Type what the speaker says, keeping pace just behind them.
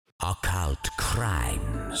Occult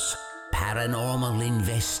crimes, paranormal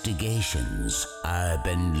investigations,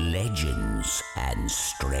 urban legends, and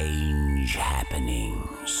strange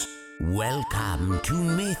happenings. Welcome to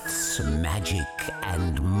Myths, Magic,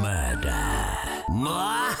 and Murder.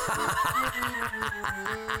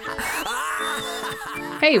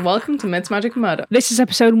 Hey, welcome to Myths, Magic, and Murder. This is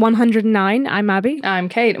episode 109. I'm Abby. I'm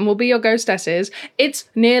Kate, and we'll be your ghostesses. It's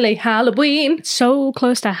nearly Halloween. So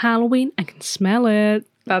close to Halloween, I can smell it.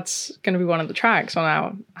 That's going to be one of the tracks on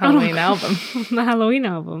our Halloween album. The Halloween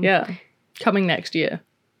album. Yeah. Coming next year.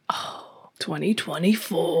 Oh,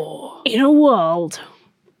 2024. In a world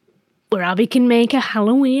where Abby can make a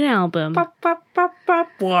Halloween album.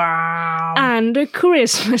 Wow. And a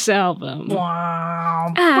Christmas album.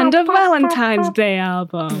 Wow. And a Valentine's Day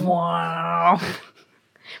album. Wow.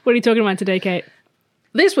 What are you talking about today, Kate?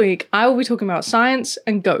 This week, I will be talking about science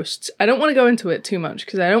and ghosts. I don't want to go into it too much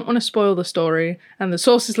because I don't want to spoil the story, and the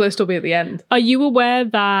sources list will be at the end. Are you aware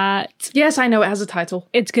that Yes, I know it has a title.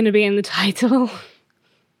 it's going to be in the title?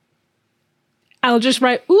 I'll just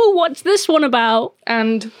write, ooh, what's this one about?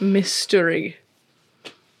 And mystery.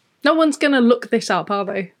 No one's going to look this up, are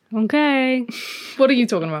they? Okay. What are you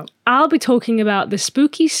talking about? I'll be talking about the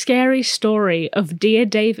spooky, scary story of Dear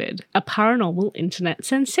David, a paranormal internet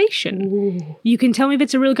sensation. Ooh. You can tell me if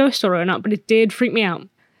it's a real ghost story or not, but it did freak me out.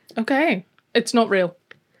 Okay. It's not real.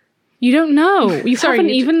 You don't know. You Sorry,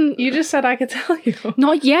 haven't even... You just said I could tell you.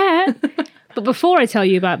 Not yet. But before I tell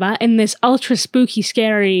you about that, in this ultra spooky,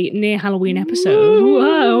 scary, near Halloween episode,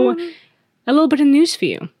 whoa, a little bit of news for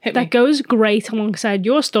you. Hit that me. goes great alongside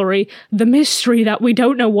your story, the mystery that we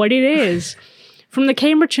don't know what it is. From the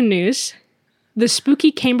Cambridgeshire News, the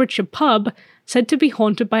spooky Cambridgeshire pub said to be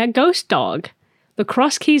haunted by a ghost dog. The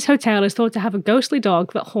Cross Keys Hotel is thought to have a ghostly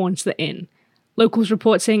dog that haunts the inn. Locals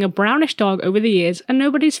report seeing a brownish dog over the years, and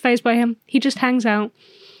nobody's fazed by him. He just hangs out.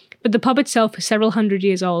 But the pub itself is several hundred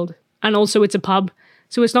years old. And also it's a pub,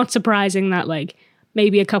 so it's not surprising that, like,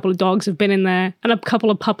 maybe a couple of dogs have been in there, and a couple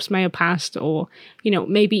of pups may have passed, or, you know,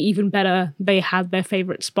 maybe even better, they had their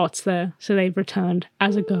favourite spots there, so they've returned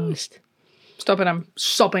as a ghost. Stop it, I'm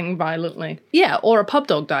sobbing violently. Yeah, or a pub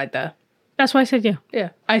dog died there. That's why I said yeah. Yeah,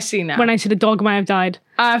 I see now. When I said a dog might have died.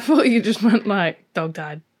 I thought you just meant, like, dog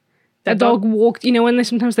died. A dog walked, you know, when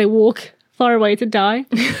sometimes they walk far away to die?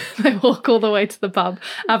 They walk all the way to the pub,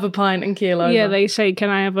 have a pint and keel over. Yeah, they say, can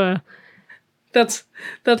I have a That's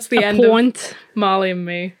the end point? of Marley and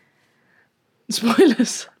Me.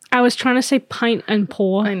 Spoilers. I was trying to say pint and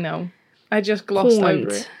pour. I know. I just glossed Point.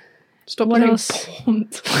 over it. Stop What saying else?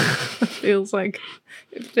 pont. It feels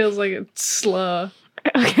like a slur.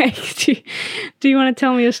 Okay, do you want to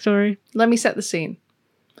tell me a story? Let me set the scene.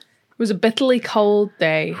 It was a bitterly cold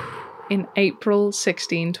day in April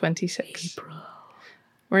 1626.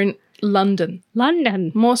 We're in London.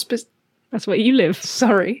 London. More That's where you live.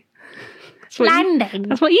 sorry. London.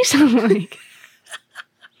 That's what you sound like.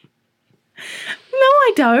 No,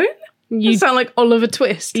 I don't. You You sound like Oliver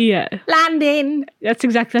Twist. yeah. London. That's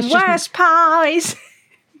exactly that's just pies.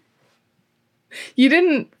 You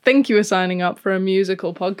didn't think you were signing up for a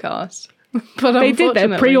musical podcast. But they did. They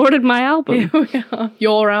unfortunately- pre-ordered my album. Here we are.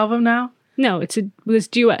 Your album now? No, there's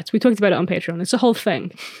duets. We talked about it on Patreon. It's a whole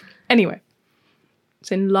thing. Anyway,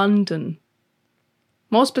 it's in London.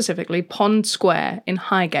 More specifically, Pond Square in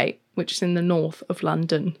Highgate, which is in the north of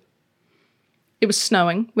London. It was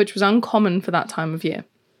snowing, which was uncommon for that time of year.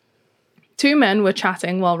 Two men were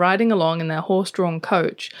chatting while riding along in their horse-drawn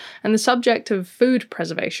coach, and the subject of food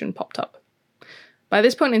preservation popped up. By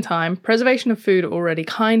this point in time, preservation of food already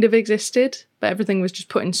kind of existed, but everything was just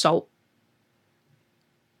put in salt.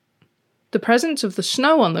 The presence of the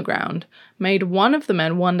snow on the ground made one of the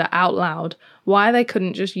men wonder out loud why they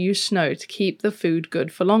couldn't just use snow to keep the food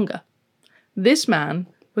good for longer. This man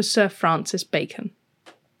was Sir Francis Bacon.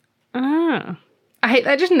 Ah.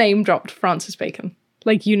 I just name dropped Francis Bacon.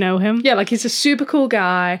 Like you know him? Yeah, like he's a super cool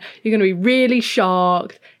guy. You're going to be really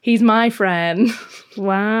shocked. He's my friend.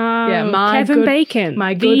 Wow. Yeah, my Kevin good- Bacon.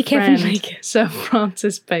 My The good Kevin friend, Bacon. Sir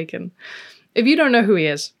Francis Bacon. If you don't know who he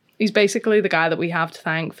is, he's basically the guy that we have to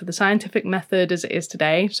thank for the scientific method as it is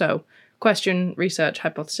today. So question, research,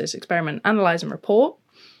 hypothesis, experiment, analyze, and report.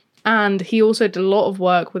 And he also did a lot of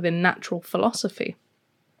work within natural philosophy.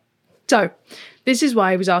 So this is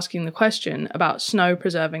why he was asking the question about snow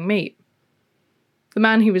preserving meat. The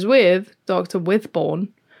man he was with, Dr.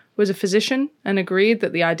 Withborn, was a physician and agreed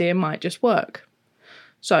that the idea might just work.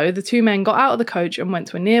 So the two men got out of the coach and went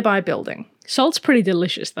to a nearby building. Salt's pretty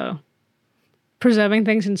delicious, though. Preserving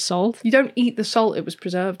things in salt. You don't eat the salt it was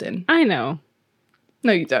preserved in. I know.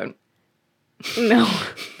 No, you don't. No.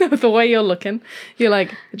 The way you're looking, you're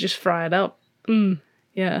like, just fry it up.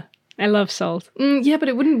 Yeah. I love salt. Yeah, but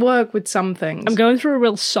it wouldn't work with some things. I'm going through a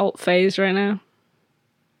real salt phase right now.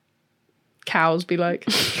 Cows be like.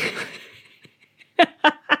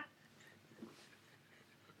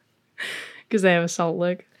 Because they have a salt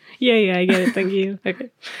lick. Yeah, I get it. Thank you. Okay.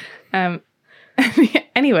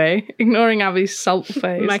 Anyway, ignoring Abby's salt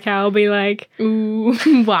face. My cow will be like, ooh,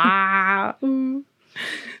 wow. Ooh.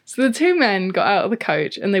 So the two men got out of the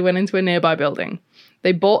coach and they went into a nearby building.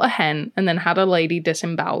 They bought a hen and then had a lady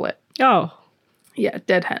disembowel it. oh, Yeah,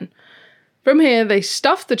 dead hen. From here, they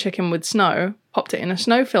stuffed the chicken with snow, popped it in a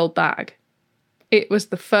snow-filled bag. It was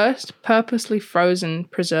the first purposely frozen,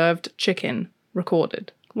 preserved chicken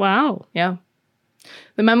recorded. wow. Yeah.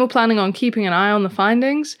 The men were planning on keeping an eye on the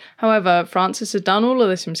findings. However, Francis had done all of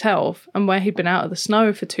this himself, and where he'd been out of the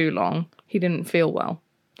snow for too long, he didn't feel well.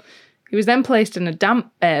 He was then placed in a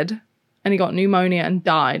damp bed, and he got pneumonia and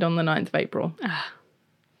died on the 9th of April.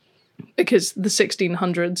 Because the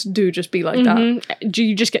 1600s do just be like that. Do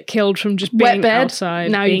you just get killed from just Wet being bed,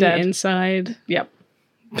 outside, now being you're dead. inside, Yep.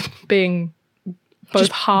 Being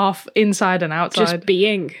both half inside and outside. just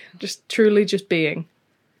being? Just truly just being.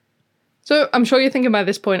 So I'm sure you're thinking by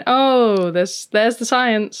this point, oh, there's the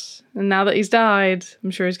science. And now that he's died,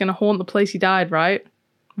 I'm sure he's going to haunt the place he died, right?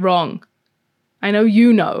 Wrong. I know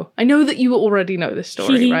you know. I know that you already know this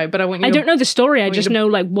story, right? But I want you I to don't know the story. I just to know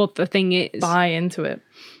like what the thing is. buy into it.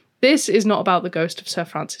 This is not about the ghost of Sir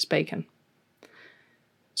Francis Bacon.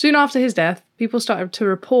 Soon after his death, people started to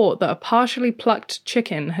report that a partially plucked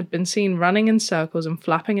chicken had been seen running in circles and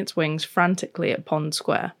flapping its wings frantically at Pond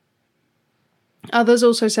Square. Others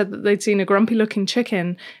also said that they'd seen a grumpy-looking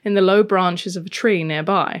chicken in the low branches of a tree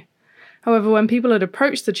nearby. However, when people had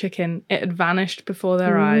approached the chicken, it had vanished before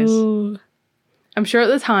their eyes. Ooh. I'm sure at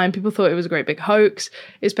the time people thought it was a great big hoax,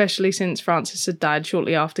 especially since Francis had died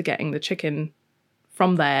shortly after getting the chicken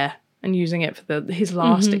from there and using it for his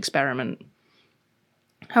last experiment.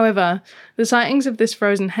 However, the sightings of this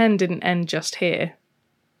frozen hen didn't end just here.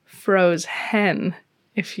 Froze hen,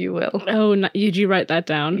 if you will. Oh, did you write that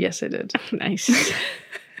down? Yes, I did. Nice.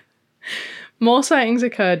 More sightings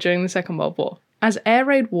occurred during the Second World War. As air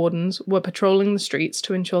raid wardens were patrolling the streets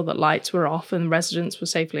to ensure that lights were off and residents were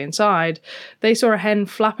safely inside, they saw a hen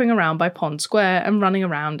flapping around by Pond Square and running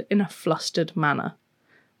around in a flustered manner.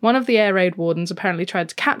 One of the air raid wardens apparently tried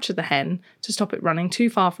to capture the hen to stop it running too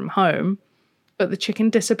far from home, but the chicken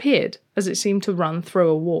disappeared as it seemed to run through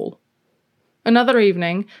a wall. Another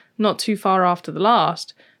evening, not too far after the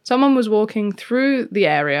last, someone was walking through the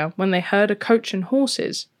area when they heard a coach and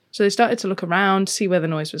horses, so they started to look around to see where the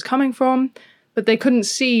noise was coming from, but they couldn't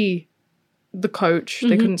see the coach,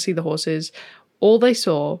 they couldn't see the horses. All they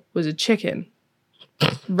saw was a chicken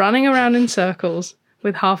running around in circles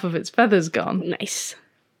with half of its feathers gone. Nice.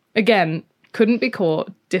 Again, couldn't be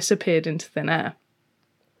caught, disappeared into thin air.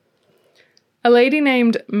 A lady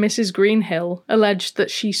named Mrs. Greenhill alleged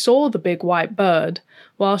that she saw the big white bird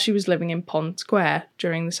while she was living in Pond Square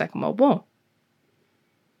during the Second World War.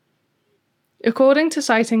 According to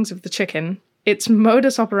sightings of the chicken, its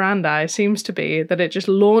modus operandi seems to be that it just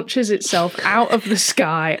launches itself out of the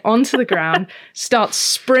sky onto the ground, starts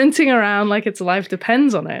sprinting around like its life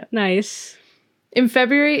depends on it. Nice. In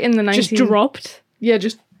February in the 19... Just dropped? Yeah,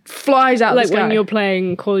 just flies out Like the sky. when you're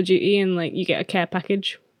playing Call of Duty and like you get a care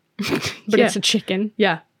package, but Yeah. it's a chicken.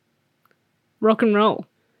 Yeah. Rock and roll.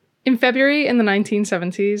 In February in the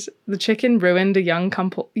 1970s, the chicken ruined a young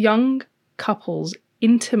couple's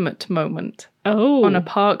intimate moment Oh. on a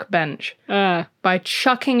park bench by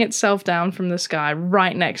chucking itself down from the sky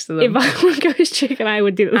right next to them. If I were a ghost chicken, I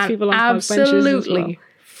would do it with and people on park benches as absolutely well.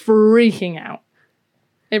 freaking out.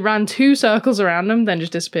 It ran 2 circles around them, then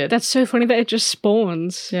just disappeared. That's so funny that it just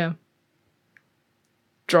spawns. Yeah.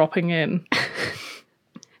 Dropping in.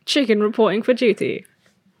 Chicken reporting for duty.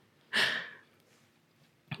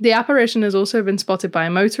 The apparition has also been spotted by a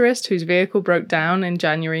motorist whose vehicle broke down in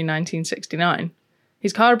January 1969.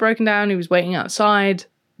 His car had broken down, he was waiting outside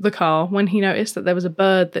the car when he noticed that there was a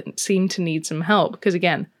bird that seemed to need some help, because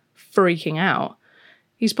again, freaking out.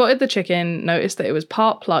 He spotted the chicken, noticed that it was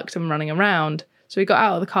part plucked and running around, so he got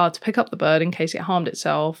out of the car to pick up the bird in case it harmed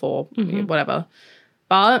itself or whatever.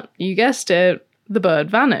 But, you guessed it, the bird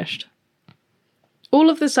vanished. All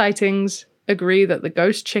of the sightings agree that the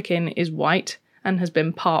ghost chicken is white and has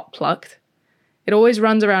been part plucked. It always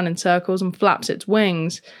runs around in circles and flaps its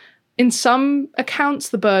wings. In some accounts,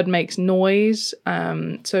 the bird makes noise.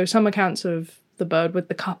 So some accounts of the bird with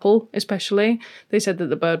the couple, especially, they said that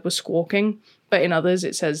the bird was squawking. But in others,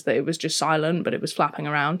 it says that it was just silent, but it was flapping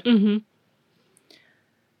around. Mm-hmm.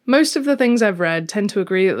 Most of the things I've read tend to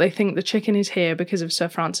agree that they think the chicken is here because of Sir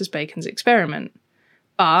Francis Bacon's experiment.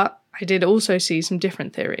 But I did also see some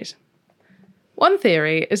different theories. One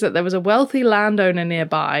theory is that there was a wealthy landowner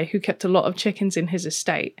nearby who kept a lot of chickens in his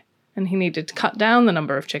estate, and he needed to cut down the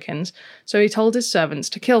number of chickens, so he told his servants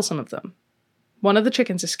to kill some of them. One of the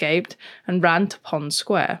chickens escaped and ran to Pond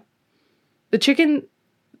Square. The chicken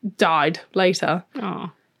died later,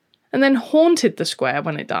 Oh. and then haunted the square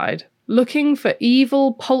when it died, looking for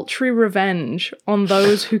evil poultry revenge on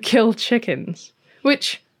those who kill chickens,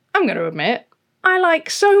 which, I'm going to admit, I like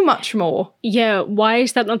so much more. Yeah, why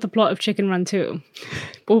is that not the plot of Chicken Run 2?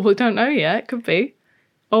 Well, we don't know yet. It could be.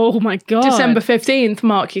 Oh my god. December 15th,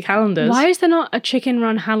 mark your calendars. Why is there not a Chicken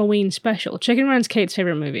Run Halloween special? Chicken Run's Kate's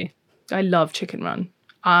favourite movie. I love Chicken Run.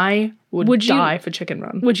 I would you- die for Chicken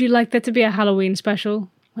Run. Would you like there to be a Halloween special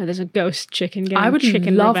where there's a ghost chicken getting I would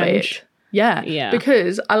chicken love revenge? it. Yeah. Yeah.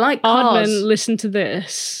 Because I like Cars. Aardman, listen to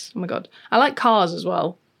this. Oh my god. I like Cars as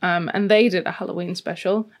well. And they did a Halloween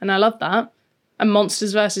special, and I love that. And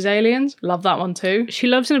Monsters vs. Aliens, love that one too. She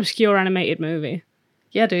loves an obscure animated movie.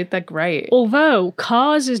 Yeah, dude, they're great. Although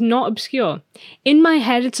Cars is not obscure. In my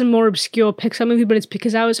head, it's a more obscure Pixar movie, but it's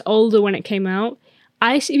because I was older when it came out.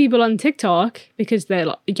 I see people on TikTok, because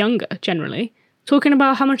they're younger generally, talking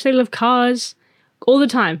about how much they love Cars all the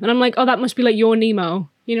time. And I'm like, oh, that must be like your Nemo.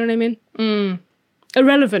 You know what I mean?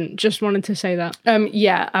 Irrelevant, just wanted to say that.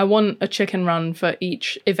 Yeah, I want a Chicken Run for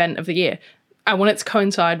each event of the year. I want it to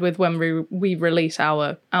coincide with when we release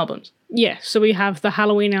our albums. Yeah, so we have the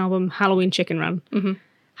Halloween album, Halloween Chicken Run. Mm-hmm.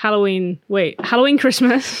 Halloween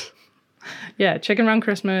Christmas. Yeah, Chicken Run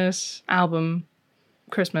Christmas, album,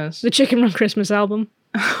 Christmas. The Chicken Run Christmas album.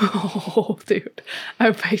 Oh, dude, I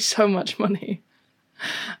would pay so much money.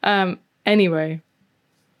 Anyway,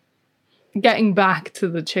 getting back to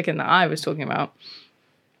the chicken that I was talking about.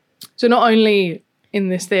 So not only in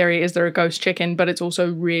this theory is there a ghost chicken, but it's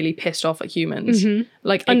also really pissed off at humans.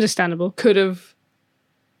 Like, it Understandable. could have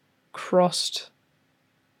crossed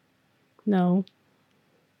No.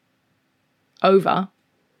 over,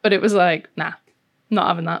 but it was like, nah, not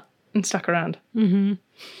having that, and stuck around.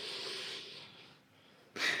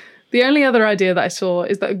 The only other idea that I saw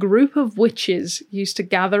is that a group of witches used to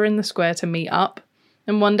gather in the square to meet up,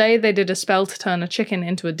 and one day they did a spell to turn a chicken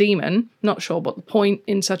into a demon. Not sure what the point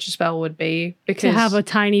in such a spell would be, because To have a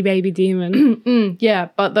tiny baby demon. yeah,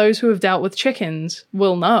 but those who have dealt with chickens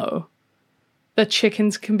will know that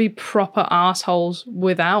chickens can be proper assholes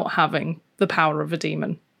without having the power of a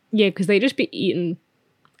demon. Yeah, because they just be eating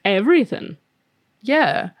everything.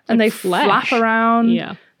 Yeah, and they flesh. flap around.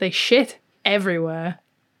 Yeah. They shit everywhere.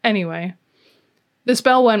 Anyway, the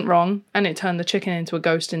spell went wrong and it turned the chicken into a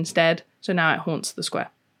ghost instead, so now it haunts the square.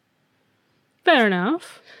 Fair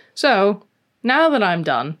enough. So, now that I'm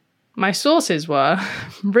done, my sources were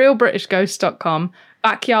realbritishghosts.com,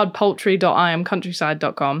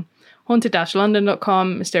 backyardpoultry.iamcountryside.com,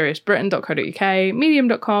 haunted-london.com, mysteriousbritain.co.uk,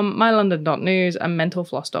 medium.com, mylondon.news, and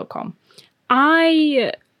mentalfloss.com.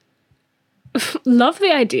 I love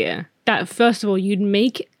the idea that, first of all, you'd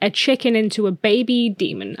make a chicken into a baby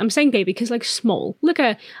demon. I'm saying baby because, like, small. Look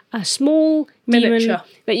at a small Miniature. demon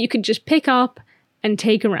that you could just pick up and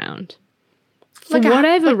take around. For Like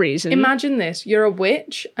whatever reason. Imagine this, you're a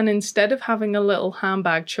witch, and instead of having a little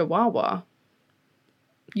handbag chihuahua,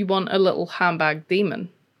 you want a little handbag demon.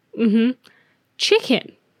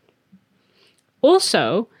 Chicken.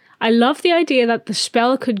 Also, I love the idea that the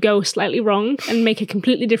spell could go slightly wrong and make a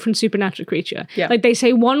completely different supernatural creature. Yeah. Like, they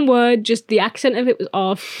say one word, just the accent of it was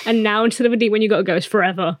off, and now instead of a demon, you got a ghost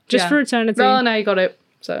forever. Just Yeah. for eternity. Oh, now you got it.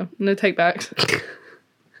 So, no take backs.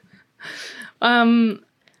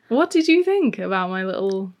 What did you think about my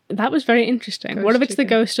little... That was very interesting. Ghost What if it's the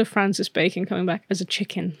chicken. ghost of Francis Bacon coming back as a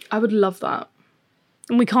chicken? I would love that.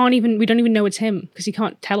 And we don't even know it's him because he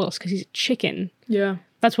can't tell us because he's a chicken. Yeah.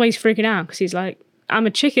 That's why he's freaking out because he's like, I'm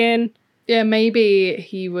a chicken. Yeah, maybe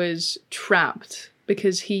he was trapped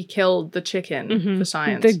because he killed the chicken for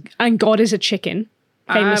science. And God is a chicken,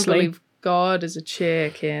 famously. I believe God is a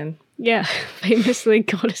chicken. Yeah, famously,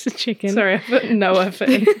 God is a chicken. Sorry, I put no effort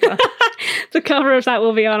into that. The cover of that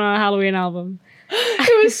will be on our Halloween album.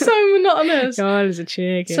 It was so monotonous. God is a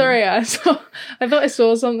chicken. Sorry, I thought I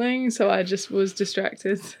saw something, so I just was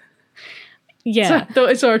distracted. Yeah, I thought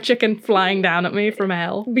I saw a chicken flying down at me from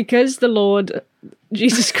hell. because the Lord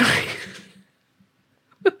Jesus Christ.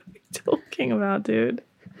 What are you talking about, dude?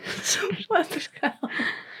 What the hell?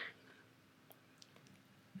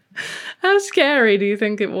 How scary do you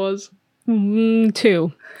think it was?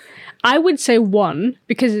 2. I would say 1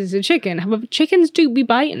 because it's a chicken. However, chickens do be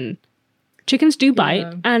biting. Chickens do bite,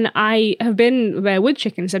 Yeah. and I have been there with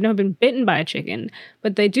chickens. I've never been bitten by a chicken,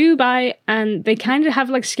 but they do bite, and they kind of have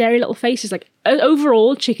like scary little faces, like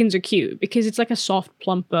overall, chickens are cute because it's like a soft,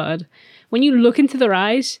 plump bird. When you look into their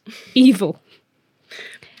eyes, evil.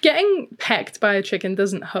 Getting pecked by a chicken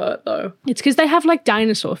doesn't hurt, though. It's because they have like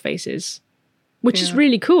dinosaur faces, which is Yeah.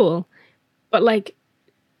 really cool, but like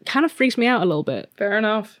kind of freaks me out a little bit. Fair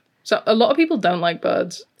enough. So a lot of people don't like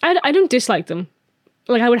birds. I don't dislike them.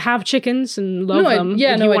 Like I would have chickens and love them.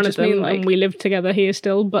 Yeah, if no, you I wanted just them, mean, like- and we live together here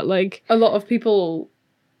still. But like, A lot of people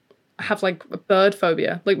have like a bird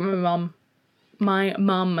phobia. Like my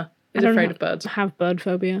mum is don't afraid know. of birds. have bird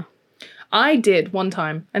phobia. I did one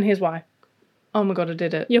time, and here's why. Oh my god, I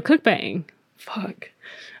did it. You're clickbaiting. Fuck.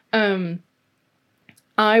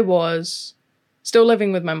 I was still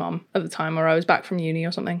living with my mum at the time, or I was back from uni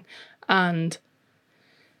or something, and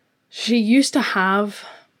she used to have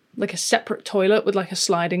like a separate toilet with like a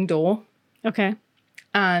sliding door, Okay.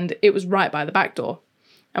 and it was right by the back door.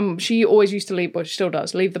 And she always used to leave, well, she still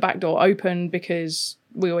does, leave the back door open because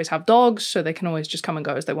we always have dogs, so they can always just come and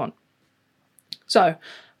go as they want. So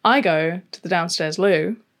I go to the downstairs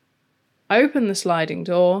loo, I open the sliding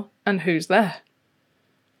door, and who's there?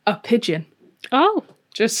 A pigeon. Oh,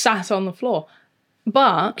 Just sat on the floor.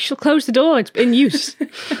 But she'll close the door. It's in use.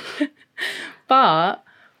 what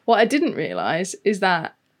I didn't realise is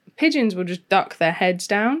that pigeons will just duck their heads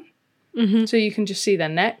down, so you can just see their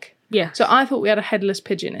neck. Yeah. So I thought we had a headless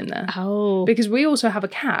pigeon in there. Oh. Because we also have a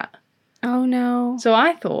cat. Oh no. So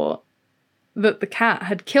I thought that the cat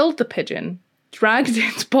had killed the pigeon, dragged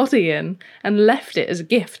its body in, and left it as a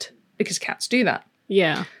gift, because cats do that.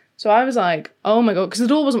 Yeah. So I was like, oh my god, because the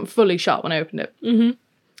door wasn't fully shut when I opened it. Mm-hmm.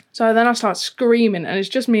 So then I start screaming, and it's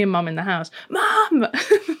just me and mum in the house. Mum,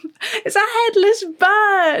 it's a headless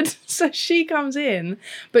bird. So she comes in,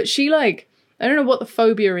 but she like, I don't know what the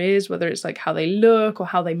phobia is, whether it's like how they look or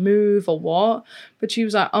how they move or what, but she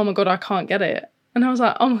was like, oh my god, I can't get it. And I was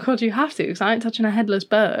like, oh my god, you have to, because I ain't touching a headless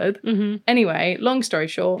bird. Mm-hmm. Anyway, long story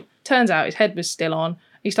short, turns out his head was still on.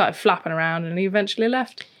 He started flapping around, and he eventually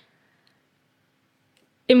left.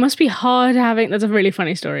 It must be hard having. That's a really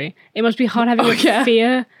funny story. It must be hard having Oh, a yeah.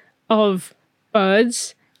 fear of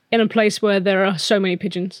birds in a place where there are so many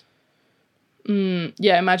pigeons.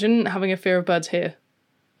 Yeah, imagine having a fear of birds here.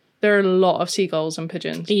 There are a lot of seagulls and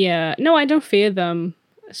pigeons. Yeah. No, I don't fear them,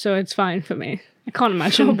 so it's fine for me. I can't Oh,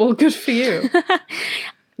 imagine. well, good for you.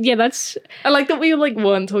 Yeah, that's. I like that we like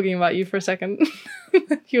weren't talking about you for a second.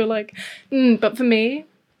 You were like, but for me,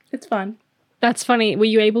 it's fine. That's funny. Were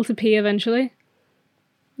you able to pee eventually?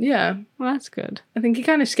 Yeah, Well, that's good. I think he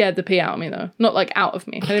kind of scared the pee out of me though. Not like out of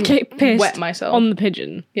me. I didn't Get pissed wet myself. on the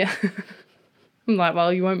pigeon. Yeah. I'm like,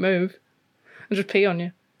 well, you won't move. I'll just pee on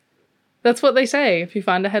you. That's what they say. If you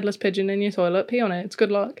find a headless pigeon in your toilet, pee on it. It's good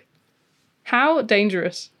luck. How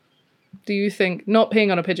dangerous do you think not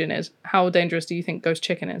peeing on a pigeon is? How dangerous do you think ghost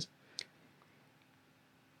chicken is?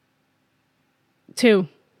 2.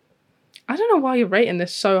 I don't know why you're rating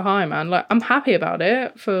this so high, man. Like, I'm happy about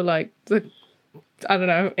it for like the, I don't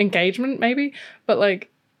know, engagement maybe. But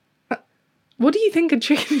like, what do you think a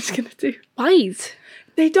chicken is gonna do? Bite.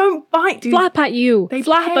 They don't bite, dude. Flap at you. They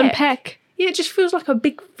flap and peck. peck. Yeah, it just feels like a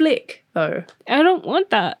big flick, though. I don't want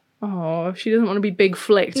that. Oh, she doesn't want to be big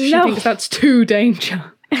flicked. She No. thinks that's too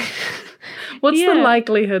danger. What's the Yeah.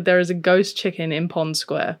 likelihood there is a ghost chicken in Pond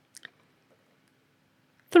Square?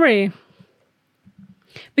 3.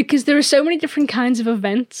 Because there are so many different kinds of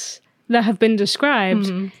events that have been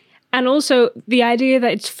described. And also, the idea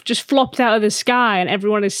that it's just flopped out of the sky and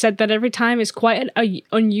everyone has said that every time is quite an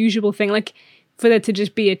unusual thing. Like, for there to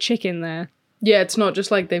just be a chicken there. Yeah, it's not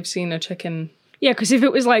just like they've seen a chicken. Yeah, because if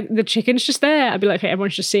it was like the chicken's just there, I'd be like, hey,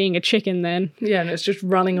 everyone's just seeing a chicken then. Yeah, and it's just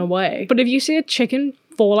running away. But if you see a chicken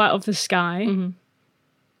fall out of the sky,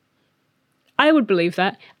 I would believe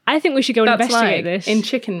that. I think we should go and That's investigate like this. in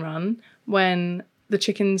Chicken Run when the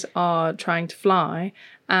chickens are trying to fly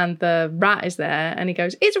and the rat is there and he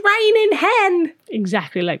goes, "It's raining hen!"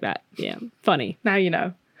 Exactly like that. Yeah, funny. Now you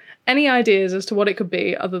know. Any ideas as to what it could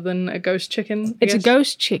be other than a ghost chicken? I It's a guess?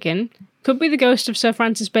 ghost chicken. Could be the ghost of Sir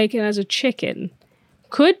Francis Bacon as a chicken.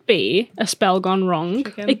 Could be a spell gone wrong.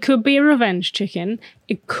 Chicken. It could be a revenge chicken.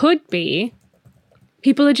 It could be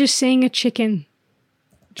people are just seeing a chicken.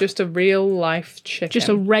 Just a real life chicken. Just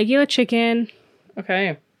a regular chicken.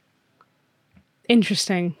 Okay.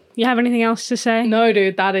 Interesting. You have anything else to say? No,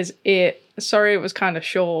 dude, that is it. Sorry, it was kind of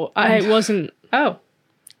short. It wasn't. Oh.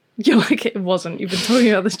 You're like, it wasn't. You've been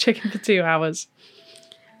talking about this chicken for 2 hours.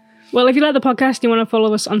 Well, if you like the podcast and you want to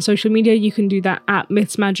follow us on social media, you can do that at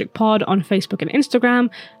Myths Magic Pod on Facebook and Instagram.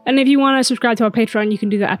 And if you want to subscribe to our Patreon, you can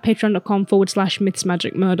do that at patreon.com/Myths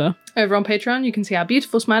Magic Murder. Over on Patreon, you can see our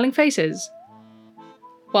beautiful smiling faces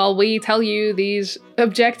while we tell you these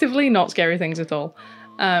objectively not scary things at all.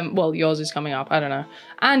 Well, yours is coming up. I don't know.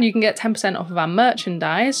 And you can get 10% off of our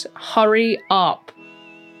merchandise. Hurry up.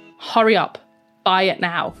 Hurry up. Buy it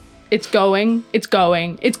now. It's going. It's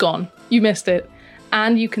gone. You missed it.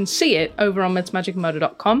 And you can see it over on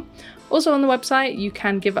mythsmagicmurder.com. Also on the website, you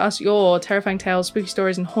can give us your terrifying tales, spooky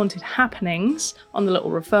stories, and haunted happenings on the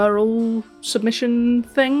little referral submission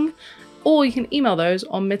thing. Or you can email those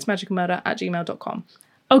on mythsmagicmurder@gmail.com.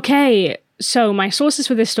 Okay, so my sources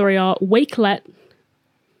for this story are Wakelet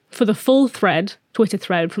for the full thread, Twitter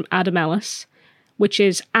thread from Adam Ellis, which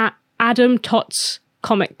is at Adam Tots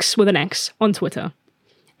Comics with an X on Twitter,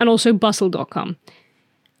 and also bustle.com.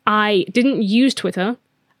 I didn't use Twitter.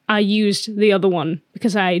 I used the other one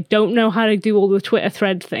because I don't know how to do all the Twitter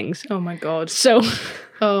thread things. Oh my god. So,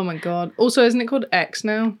 oh my god. Also, isn't it called X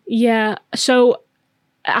now? yeah, so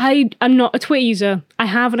I'm not a Twitter user. I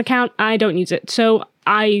have an account. I don't use it. So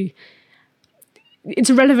it's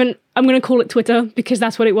irrelevant. I'm going to call it Twitter because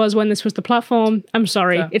that's what it was when this was the platform. I'm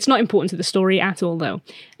sorry. Fair. It's not important to the story at all, though.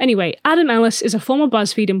 Anyway, Adam Ellis is a former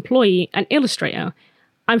BuzzFeed employee and illustrator.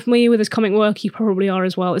 I'm familiar with his comic work. You probably are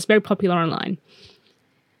as well. It's very popular online.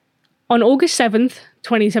 On August 7th,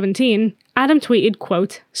 2017, Adam tweeted,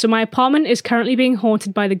 quote, "So my apartment is currently being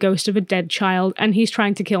haunted by the ghost of a dead child and he's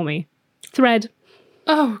trying to kill me." Thread.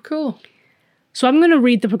 Oh, cool. So I'm going to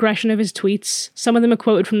read the progression of his tweets. Some of them are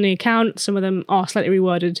quoted from the account, some of them are slightly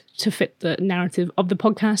reworded to fit the narrative of the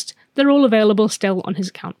podcast. They're all available still on his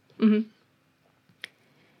account. Mm-hmm.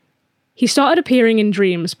 He started appearing in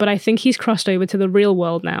dreams, but I think he's crossed over to the real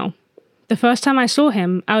world now. The first time I saw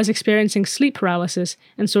him, I was experiencing sleep paralysis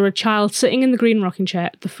and saw a child sitting in the green rocking chair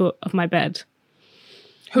at the foot of my bed.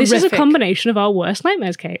 This is a combination of our worst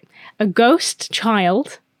nightmares, Kate. A ghost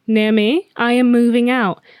child near me. I am moving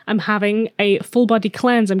out. I'm having a full body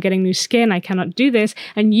cleanse. I'm getting new skin. I cannot do this.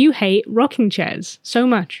 And you hate rocking chairs so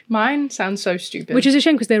much. Mine sounds so stupid. Which is a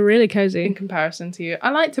shame because they're really cozy. in comparison to you.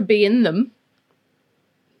 I like to be in them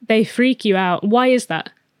They freak you out. Why is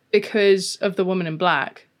that? because of The Woman in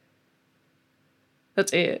Black.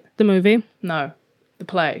 That's it. The movie? No, the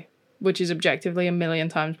play, which is objectively a million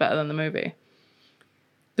times better than the movie.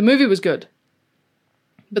 The movie was good,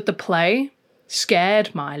 but the play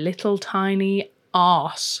scared my little tiny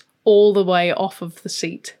arse all the way off of the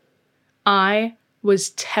seat. I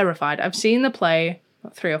was terrified. I've seen the play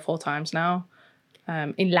 3 or 4 times now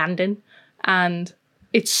in London, and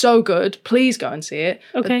it's so good. Please go and see it.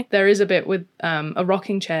 Okay. But there is a bit with a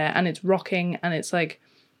rocking chair, and it's rocking, and it's like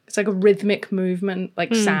a rhythmic movement,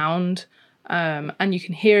 like sound. And you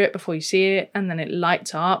can hear it before you see it, and then it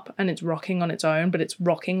lights up and it's rocking on its own, but it's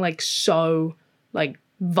rocking like so like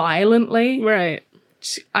violently. Right.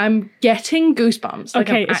 I'm getting goosebumps. Like,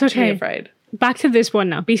 Okay, I'm it's actually okay. afraid. Back to this one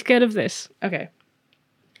now. Be scared of this. Okay.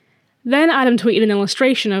 Then Adam tweeted an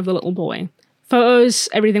illustration of the little boy. Photos,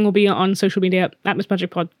 everything will be on social media at Miss Magic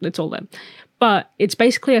Pod. It's all there. But it's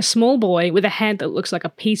basically a small boy with a head that looks like a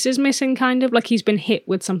piece is missing, kind of like he's been hit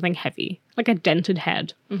with something heavy, like a dented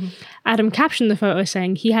head. Mm-hmm. Adam captioned the photo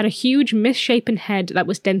saying he had a huge misshapen head that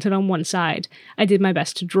was dented on one side. I did my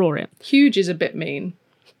best to draw it. Huge is a bit mean.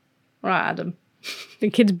 Right, Adam. The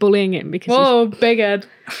kid's bullying him because Whoa, big head.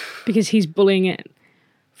 because he's bullying it.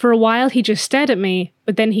 For a while, he just stared at me,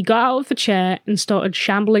 but then he got out of the chair and started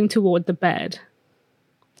shambling toward the bed.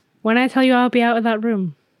 When I tell you I'll be out of that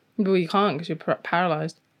room. Well, you can't because you're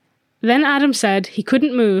paralyzed. Then Adam said he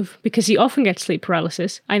couldn't move because he often gets sleep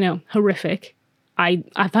paralysis. I know, horrific.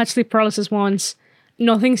 I've had sleep paralysis once.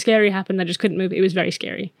 Nothing scary happened, I just couldn't move. It was very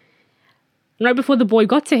scary. And right before the boy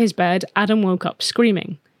got to his bed, Adam woke up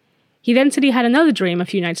screaming. He then said he had another dream a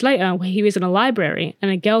few nights later where he was in a library and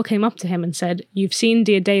a girl came up to him and said, "You've seen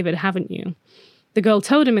Dear David, haven't you?" The girl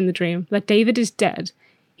told him in the dream that David is dead.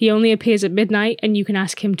 He only appears at midnight and you can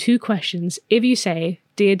ask him 2 questions if you say,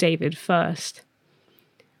 "Dear David," first.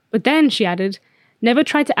 But then, she added, never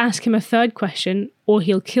try to ask him a 3rd question or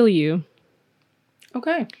he'll kill you.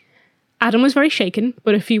 Okay. Adam was very shaken,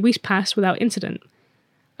 but a few weeks passed without incident.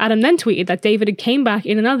 Adam then tweeted that David had came back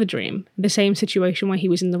in another dream, the same situation where he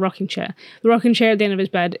was in the rocking chair. The rocking chair at the end of his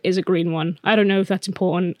bed is a green one. I don't know if that's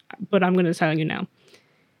important, but I'm going to tell you now.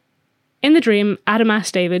 In the dream, Adam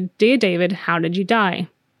asked David, "Dear David, how did you die?"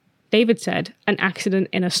 David said, "An accident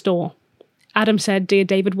in a store." Adam said, "Dear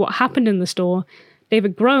David, what happened in the store?"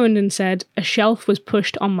 David groaned and said, "A shelf was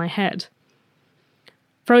pushed on my head."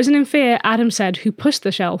 Frozen in fear, Adam said, "Who pushed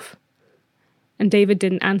the shelf?" And David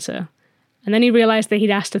didn't answer. And then he realized that he'd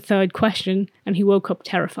asked a 3rd question, and he woke up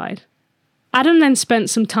terrified. Adam then spent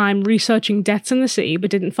some time researching deaths in the city, but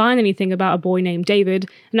didn't find anything about a boy named David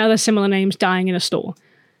and other similar names dying in a store.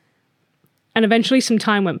 And eventually some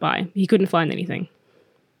time went by. He couldn't find anything.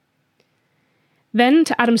 Then,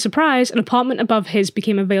 to Adam's surprise, an apartment above his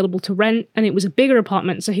became available to rent, and it was a bigger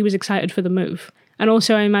apartment, so he was excited for the move. And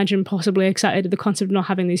also, I imagine, possibly excited at the concept of not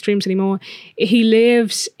having these dreams anymore. He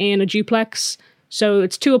lives in a duplex, so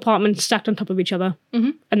it's 2 apartments stacked on top of each other,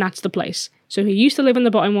 and that's the place. So he used to live in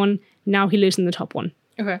the bottom one, now he lives in the top one.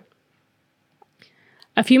 Okay.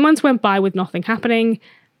 A few months went by with nothing happening.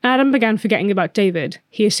 Adam began forgetting about David.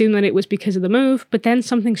 He assumed that it was because of the move, but then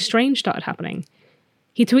something strange started happening.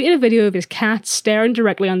 He tweeted a video of his cat staring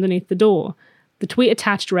directly underneath the door. The tweet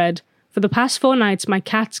attached read, "For the past 4 nights, my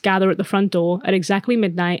cats gather at the front door at exactly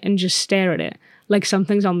midnight and just stare at it, like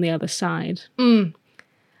something's on the other side.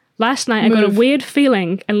 Last night, I got a weird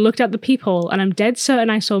feeling and looked out the peephole, and I'm dead certain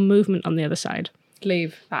I saw movement on the other side."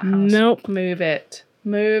 Leave that house. Nope. Move it.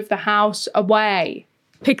 Move the house away.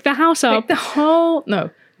 Pick the house up.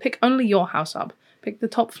 Pick only your house up. Pick the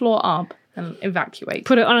top floor up and evacuate.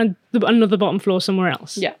 Put it on another bottom floor somewhere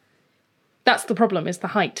else. Yeah. That's the problem, is the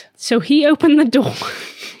height. So he opened the door.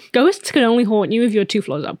 Ghosts can only haunt you if you're 2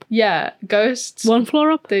 floors up. Yeah, ghosts, 1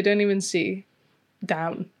 floor up? they don't even see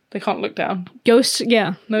down. They can't look down. Ghosts,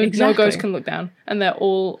 yeah. No exactly. ghost can look down. And they're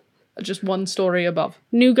all just 1 story above.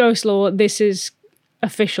 New ghost law, this is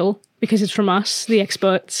official because it's from us, the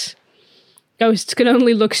experts. Ghosts can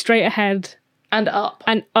only look straight ahead And up.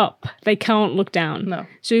 and up. They can't look down. No.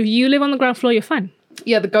 So if you live on the ground floor, you're fine.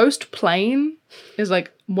 Yeah, the ghost plane is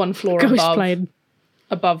like 1 floor Ghost plane.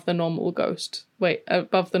 above the normal ghost. Wait,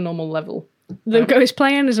 above the normal level. The ghost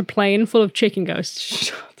plane is a plane full of chicken ghosts.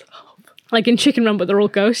 Shut up. Like in Chicken Run, but they're all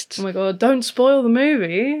ghosts. Oh my god, don't spoil the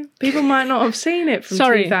movie. People might not have seen it from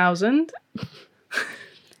Sorry. 2000.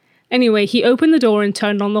 Anyway, he opened the door and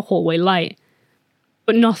turned on the hallway light.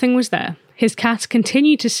 But nothing was there. His cats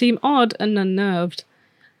continued to seem odd and unnerved.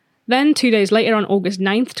 Then, 2 days later, on August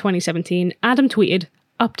 9th, 2017, Adam tweeted,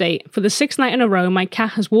 "Update, for the 6th night in a row, my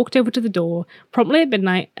cat has walked over to the door, promptly at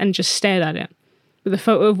midnight, and just stared at it," with a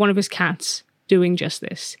photo of one of his cats doing just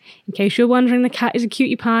this. In case you're wondering, the cat is a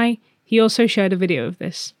cutie pie. He also shared a video of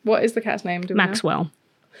this. What is the cat's name? Do we know? Maxwell.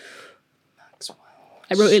 Maxwell.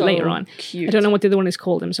 I wrote it So later on. Cute. I don't know what the other one is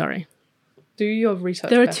called, I'm sorry. Do your research.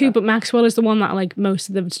 There are better. 2, but Maxwell is the one that like most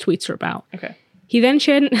of the tweets are about. Okay. He then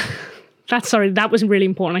shared... that was really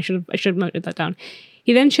important. I should have noted that down.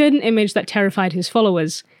 He then shared an image that terrified his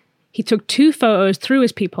followers. He took 2 photos through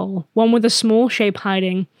his peephole, one with a small shape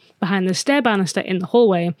hiding behind the stair banister in the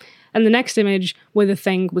hallway, and the next image where the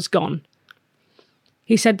thing was gone.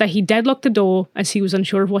 He said that he deadlocked the door as he was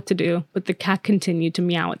unsure of what to do, but the cat continued to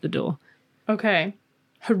meow at the door. Okay.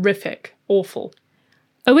 Horrific. Awful.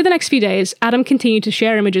 Over the next few days, Adam continued to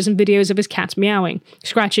share images and videos of his cats meowing,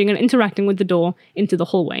 scratching, and interacting with the door into the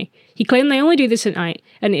hallway. He claimed they only do this at night,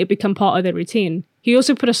 and it had become part of their routine. He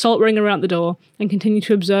also put a salt ring around the door and continued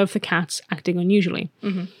to observe the cats acting unusually.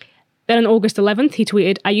 Then on August 11th, he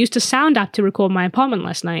tweeted, "I used a sound app to record my apartment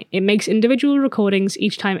last night. It makes individual recordings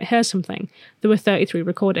each time it hears something. There were 33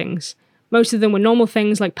 recordings. Most of them were normal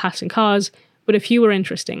things like passing cars, but a few were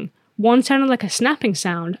interesting. One sounded like a snapping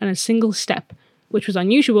sound and a single step, which was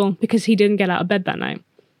unusual because he didn't get out of bed that night.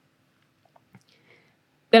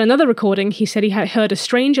 Then another recording, he said he had heard a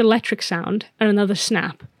strange electric sound and another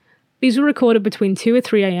snap. These were recorded between 2 or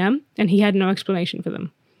 3 a.m., and he had no explanation for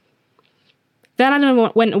them. Then Adam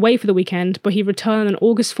went away for the weekend, but he returned on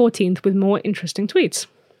August 14th with more interesting tweets.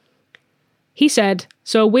 He said,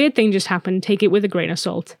 "So a weird thing just happened, take it with a grain of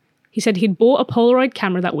salt." He said he'd bought a Polaroid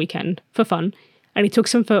camera that weekend, for fun, and he took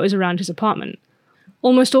some photos around his apartment.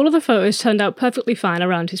 Almost all of the photos turned out perfectly fine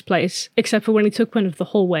around his place, except for when he took one of the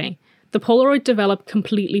hallway. The Polaroid developed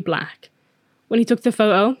completely black. When he took the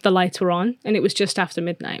photo, the lights were on, and it was just after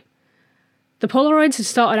midnight. The Polaroids had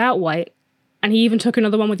started out white, and he even took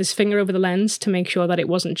another one with his finger over the lens to make sure that it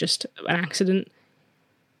wasn't just an accident.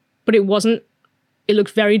 But it wasn't. It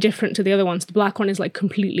looked very different to the other ones. The black one is like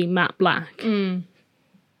completely matte black.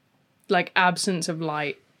 Like absence of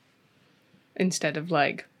light instead of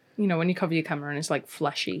like, you know, when you cover your camera and it's like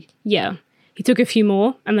fleshy. Yeah. He took a few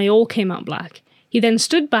more, and they all came out black. He then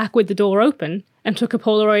stood back with the door open and took a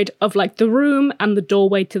Polaroid of like the room and the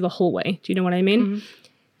doorway to the hallway. Do you know what I mean?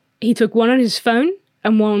 He took one on his phone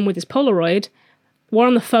and one with his Polaroid. One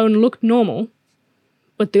on the phone looked normal,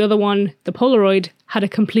 but the other one, the Polaroid, had a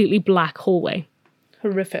completely black hallway.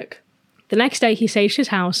 Horrific. The next day, he saged his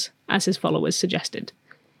house, as his followers suggested.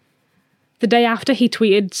 The day after, he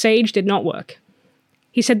tweeted, "Sage did not work."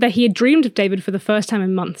 He said that he had dreamed of David for the first time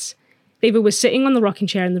in months. David was sitting on the rocking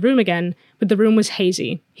chair in the room again, but the room was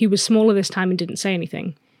hazy. He was smaller this time and didn't say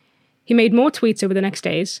anything. He made more tweets over the next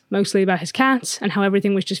days, mostly about his cats and how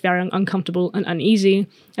everything was just very uncomfortable and uneasy,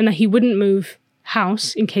 and that he wouldn't move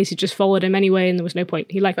house in case he just followed him anyway and there was no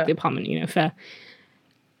point. He liked the apartment, fair.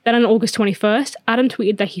 Then on August 21st, Adam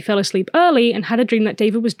tweeted that he fell asleep early and had a dream that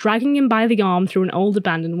David was dragging him by the arm through an old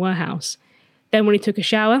abandoned warehouse. Then when he took a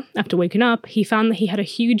shower, after waking up, he found that he had a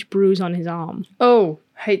huge bruise on his arm. Oh,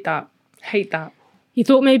 hate that. Hate that. He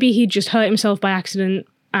thought maybe he'd just hurt himself by accident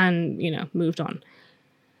and, moved on.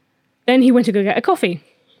 Then he went to go get a coffee.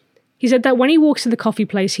 He said that when he walks to the coffee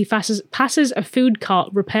place, he passes a food cart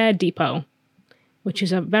repair depot, which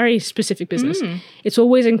is a very specific business. It's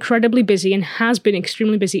always incredibly busy and has been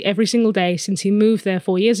extremely busy every single day since he moved there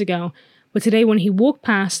 4 years ago. But today when he walked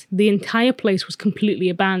past, the entire place was completely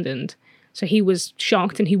abandoned. So he was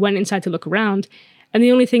shocked and he went inside to look around. And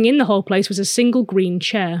the only thing in the whole place was a single green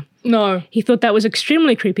chair. No. He thought that was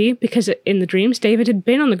extremely creepy because in the dreams, David had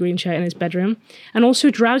been on the green chair in his bedroom and also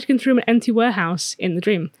dragged him through an empty warehouse in the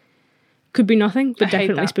dream. Could be nothing, but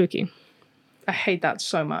definitely spooky. I hate that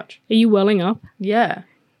so much. Are you welling up? Yeah.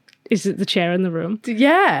 Is it the chair in the room?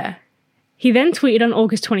 Yeah. He then tweeted on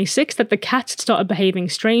August 26th that the cats had started behaving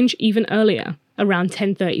strange even earlier, around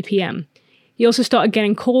 10:30 p.m. He also started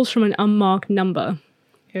getting calls from an unmarked number.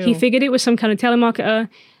 Ew. He figured it was some kind of telemarketer,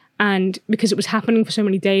 and because it was happening for so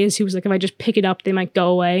many days, he was like, if I just pick it up, they might go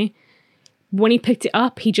away. When he picked it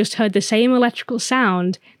up, he just heard the same electrical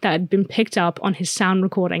sound that had been picked up on his sound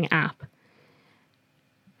recording app.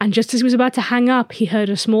 And just as he was about to hang up, he heard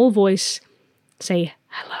a small voice say,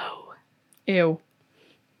 hello. Ew.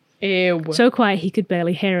 Ew. So quiet he could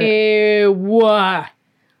barely hear it. Ew.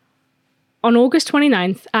 On August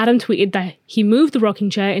 29th, Adam tweeted that he moved the rocking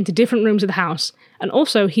chair into different rooms of the house, and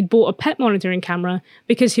also he'd bought a pet monitoring camera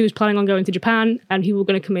because he was planning on going to Japan and he was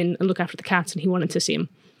going to come in and look after the cats and he wanted to see them.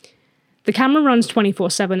 The camera runs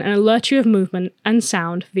 24/7 and alerts you of movement and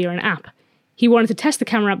sound via an app. He wanted to test the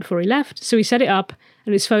camera out before he left, so he set it up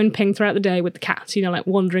and his phone pinged throughout the day with the cats, like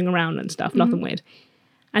wandering around and stuff, nothing weird.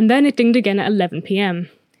 And then it dinged again at 11 p.m.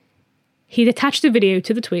 He'd attached a video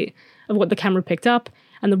to the tweet of what the camera picked up,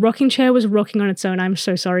 and the rocking chair was rocking on its own. I'm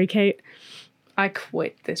so sorry, Kate. I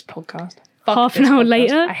quit this podcast. Fuck Half this an hour podcast.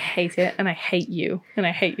 later? I hate it, and I hate you, and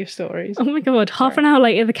I hate your stories. Oh my god, half an hour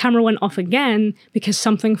later, the camera went off again because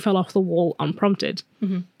something fell off the wall unprompted.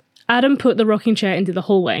 Adam put the rocking chair into the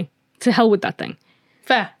hallway. To hell with that thing.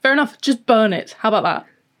 Fair enough. Just burn it. How about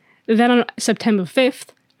that? Then on September 5th,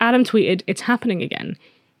 Adam tweeted, it's happening again.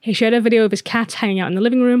 He shared a video of his cats hanging out in the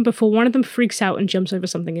living room before one of them freaks out and jumps over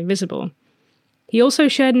something invisible. He also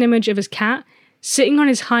shared an image of his cat sitting on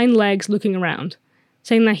his hind legs looking around,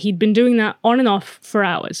 saying that he'd been doing that on and off for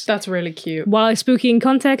hours. That's really cute. While it's spooky in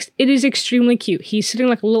context, it is extremely cute. He's sitting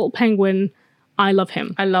like a little penguin. I love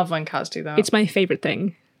him. I love when cats do that. It's my favorite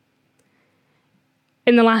thing.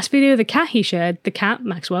 In the last video, the cat he shared, the cat,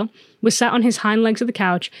 Maxwell, was sat on his hind legs of the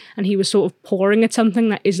couch and he was sort of pawing at something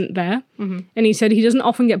that isn't there. And he said he doesn't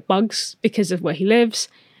often get bugs because of where he lives,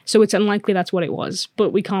 so it's unlikely that's what it was, but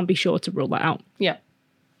we can't be sure to rule that out. Yeah.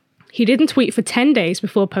 He didn't tweet for 10 days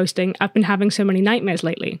before posting, I've been having so many nightmares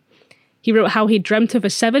lately. He wrote how he dreamt of a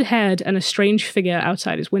severed head and a strange figure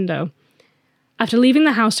outside his window. After leaving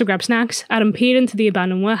the house to grab snacks, Adam peered into the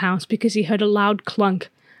abandoned warehouse because he heard a loud clunk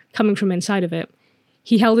coming from inside of it.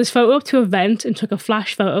 He held his photo up to a vent and took a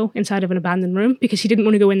flash photo inside of an abandoned room because he didn't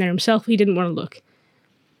want to go in there himself. He didn't want to look.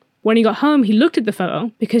 When he got home, he looked at the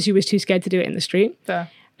photo because he was too scared to do it in the street. Fair.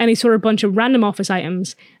 And he saw a bunch of random office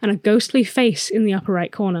items and a ghostly face in the upper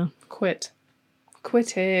right corner. Quit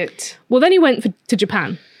it. Well, then he went to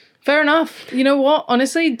Japan. Fair enough. You know what?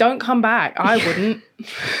 Honestly, don't come back. I wouldn't.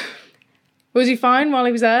 Was he fine while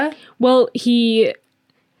he was there? Well, he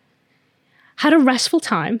had a restful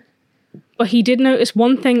time, but he did notice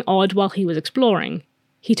one thing odd while he was exploring.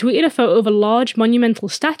 He tweeted a photo of a large monumental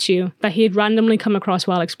statue that he had randomly come across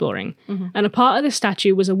while exploring. And a part of the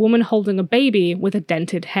statue was a woman holding a baby with a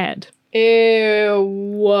dented head.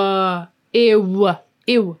 Ew. Ew.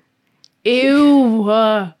 Ew.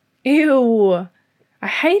 Ew. Ew. I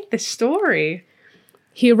hate this story.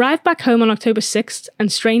 He arrived back home on October 6th,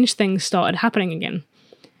 and strange things started happening again.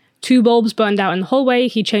 2 bulbs burned out in the hallway,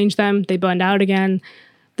 he changed them, they burned out again.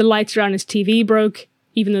 The lights around his TV broke,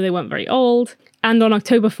 even though they weren't very old. And on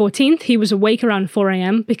October 14th, he was awake around 4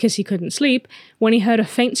 a.m. because he couldn't sleep, when he heard a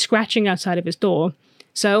faint scratching outside of his door.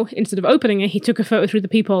 So, instead of opening it, he took a photo through the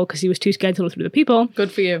peephole because he was too scared to look through the peephole.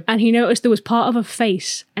 Good for you. And he noticed there was part of a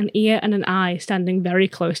face, an ear, and an eye standing very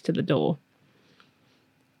close to the door.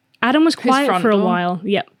 Adam was quiet for a while,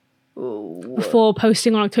 before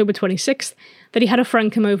posting on October 26th that he had a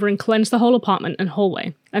friend come over and cleanse the whole apartment and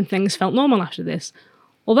hallway, and things felt normal after this.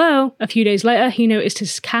 Although, a few days later, he noticed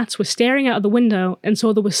his cats were staring out of the window and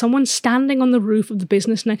saw there was someone standing on the roof of the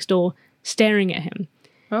business next door, staring at him.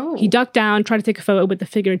 Oh. He ducked down, tried to take a photo, but the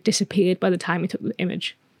figure had disappeared by the time he took the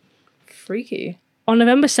image. Freaky. On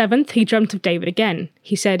November 7th, he dreamt of David again.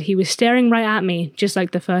 He said, he was staring right at me, just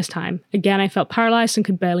like the first time. Again, I felt paralyzed and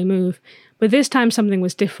could barely move. But this time, something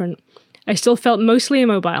was different. I still felt mostly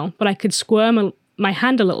immobile, but I could squirm my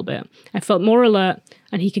hand a little bit. I felt more alert,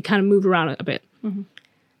 and he could kind of move around a bit. Mm-hmm.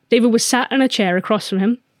 David was sat in a chair across from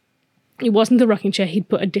him. It wasn't the rocking chair. He'd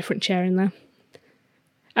put a different chair in there.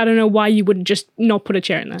 I don't know why you wouldn't just not put a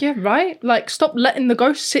chair in there. Yeah, right? Like, stop letting the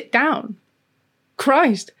ghost sit down.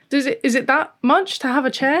 Christ. Is it that much to have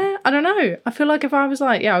a chair? I don't know. I feel like if I was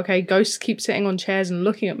like, yeah, okay, ghosts keep sitting on chairs and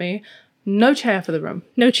looking at me, no chair for the room.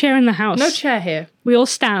 No chair in the house. No chair here. We all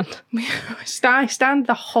stand. I stand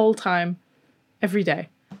the whole time, every day.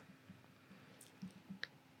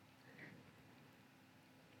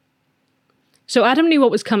 So Adam knew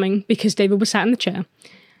what was coming because David was sat in the chair.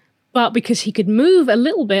 But because he could move a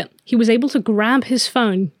little bit, he was able to grab his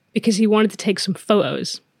phone because he wanted to take some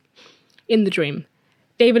photos. In the dream,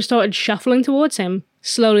 David started shuffling towards him,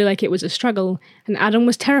 slowly like it was a struggle, and Adam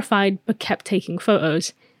was terrified but kept taking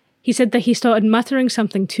photos. He said that he started muttering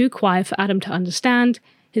something too quiet for Adam to understand.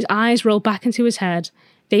 His eyes rolled back into his head.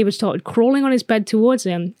 David started crawling on his bed towards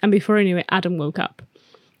him, and before he knew it, Adam woke up.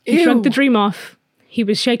 He shrugged the dream off. He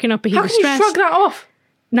was shaken up, but he was stressed. How can you shrug that off?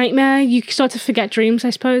 Nightmare, you start to forget dreams, I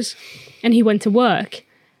suppose. And he went to work.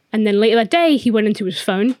 And then later that day, he went into his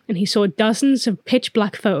phone and he saw dozens of pitch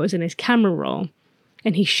black photos in his camera roll.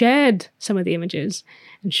 And he shared some of the images.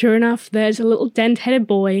 And sure enough, there's a little dent-headed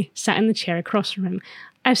boy sat in the chair across from him.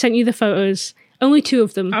 I've sent you the photos. Only 2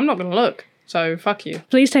 of them. I'm not going to look, so fuck you.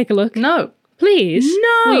 Please take a look. No. Please.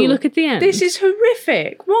 No. Will you look at the end? This is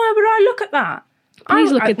horrific. Why would I look at that?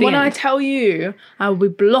 Please look at the when end. I tell you, I will be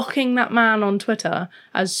blocking that man on Twitter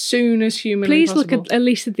as soon as humanly Please possible. look at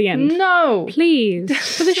least at the end. No. Please.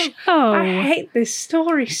 For the show. I hate this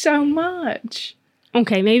story so much.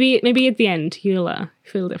 Okay, maybe at the end you'll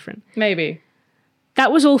feel different. Maybe.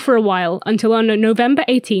 That was all for a while, until on November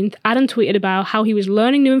 18th, Adam tweeted about how he was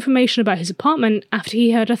learning new information about his apartment after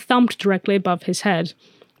he heard a thump directly above his head,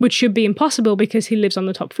 which should be impossible because he lives on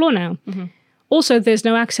the top floor now. Mm-hmm. Also, there's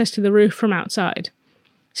no access to the roof from outside.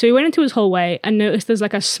 So he went into his hallway and noticed there's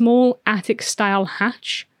like a small attic-style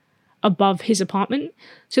hatch above his apartment.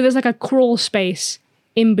 So there's like a crawl space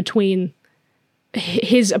in between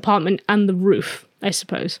his apartment and the roof, I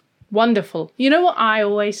suppose. Wonderful. You know what I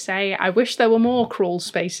always say? I wish there were more crawl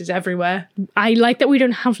spaces everywhere. I like that we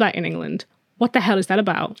don't have that in England. What the hell is that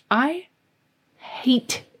about? I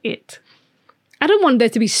hate it. I don't want there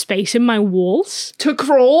to be space in my walls. To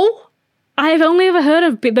crawl? I've only ever heard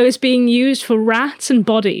of those being used for rats and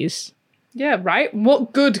bodies. Yeah, right?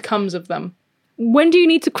 What good comes of them? When do you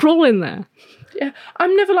need to crawl in there? Yeah,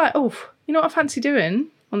 I'm never like, oh, you know what I fancy doing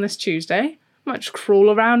on this Tuesday? I might just crawl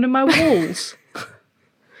around in my walls.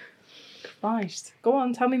 Christ. Go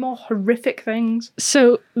on, tell me more horrific things.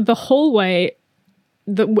 So the hallway,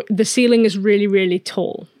 the ceiling is really, really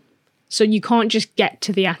tall. So you can't just get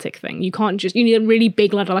to the attic thing. You need a really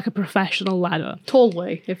big ladder, like a professional ladder. Tall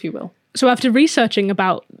way, if you will. So after researching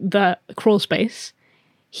about the crawl space,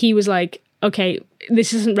 he was like, okay,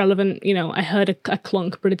 this isn't relevant. You know, I heard a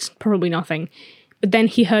clunk, but it's probably nothing. But then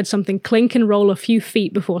he heard something clink and roll a few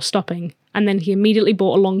feet before stopping. And then he immediately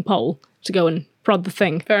bought a long pole to go and prod the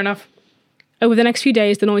thing. Fair enough. Over the next few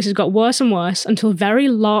days, the noises got worse and worse until very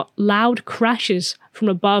loud crashes from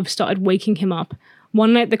above started waking him up.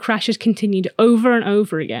 One night, the crashes continued over and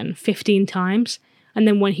over again, 15 times. And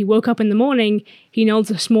then when he woke up in the morning, he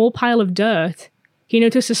noticed a small pile of dirt.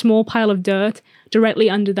 Directly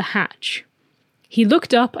under the hatch. He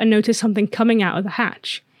looked up and noticed something coming out of the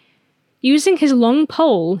hatch. Using his long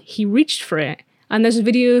pole, he reached for it. And there's a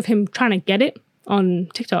video of him trying to get it on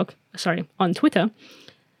Twitter.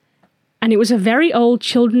 And it was a very old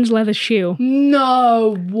children's leather shoe.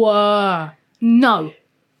 No.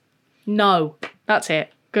 That's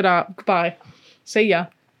it. Goodbye. See ya.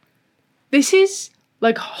 This is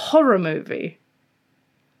like a horror movie.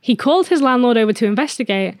 He called his landlord over to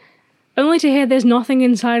investigate, only to hear there's nothing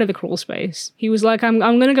inside of the crawl space. He was like, I'm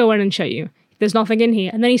going to go in and show you. There's nothing in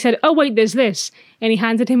here. And then he said, oh wait, there's this. And he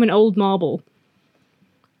handed him an old marble.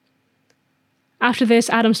 After this,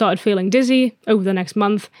 Adam started feeling dizzy over the next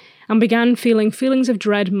month and began feeling feelings of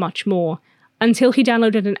dread much more, until he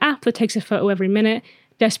downloaded an app that takes a photo every minute,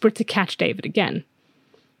 desperate to catch David again.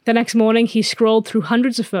 The next morning, he scrolled through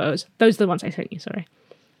hundreds of photos. Those are the ones I sent you, sorry.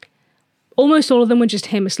 Almost all of them were just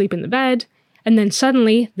him asleep in the bed, and then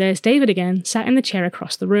suddenly, there's David again, sat in the chair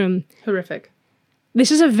across the room. Horrific. This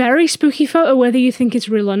is a very spooky photo, whether you think it's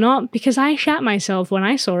real or not, because I shat myself when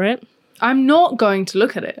I saw it. I'm not going to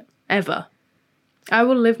look at it, ever. I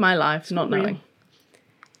will live my life not real. knowing.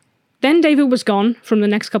 Then David was gone from the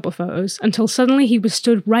next couple of photos until suddenly he was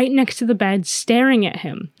stood right next to the bed staring at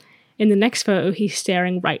him. In the next photo, he's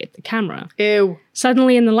staring right at the camera. Ew.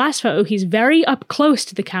 Suddenly, in the last photo, he's very up close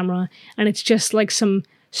to the camera, and it's just like some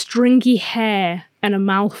stringy hair and a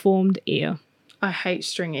malformed ear. I hate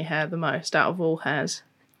stringy hair the most out of all hairs.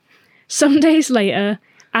 Some days later,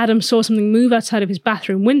 Adam saw something move outside of his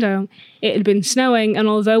bathroom window. It had been snowing, and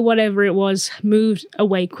although whatever it was moved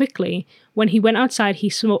away quickly, when he went outside, he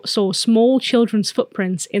saw small children's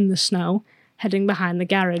footprints in the snow heading behind the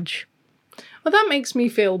garage. Well, that makes me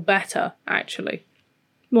feel better, actually.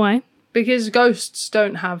 Why? Because ghosts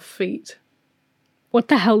don't have feet. What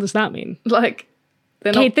the hell does that mean? Like,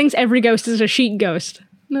 they're Kate not... thinks every ghost is a sheet ghost.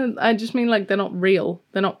 No, I just mean, like, they're not real.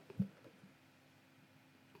 They're not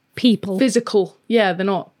People. physical. Yeah, they're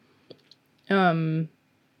not...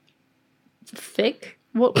 thick?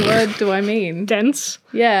 What word do I mean? Dense.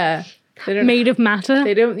 Yeah. They don't... Made of matter.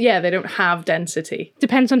 They don't... Yeah, they don't have density.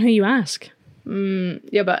 Depends on who you ask.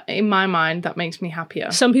 Yeah, but in my mind, that makes me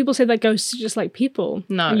happier. Some people say that ghosts are just like people.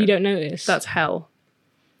 No. And you don't notice. That's hell.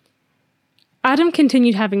 Adam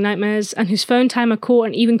continued having nightmares, and his phone timer caught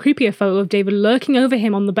an even creepier photo of David lurking over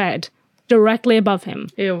him on the bed, directly above him,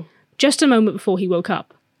 Ew. just a moment before he woke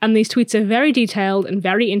up. And these tweets are very detailed and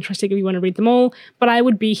very interesting if you want to read them all, but I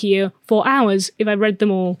would be here for hours if I read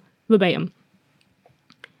them all verbatim.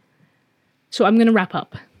 So I'm going to wrap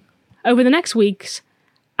up. Over the next weeks,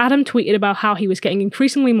 Adam tweeted about how he was getting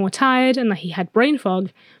increasingly more tired and that he had brain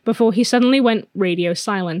fog before he suddenly went radio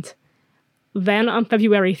silent. Then on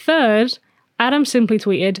February 3rd, Adam simply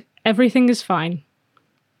tweeted, "Everything is fine."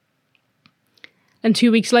 And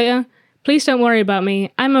 2 weeks later, "Please don't worry about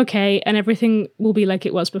me. I'm okay and everything will be like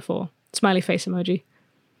it was before." Smiley face emoji.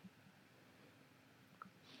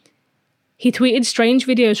 He tweeted strange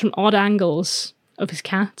videos from odd angles of his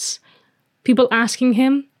cats. People asking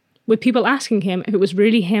him if it was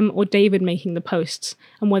really him or David making the posts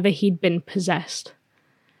and whether he'd been possessed.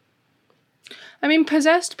 I mean,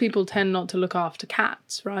 possessed people tend not to look after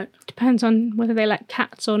cats, right? Depends on whether they like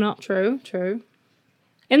cats or not. True, true.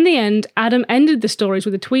 In the end, Adam ended the stories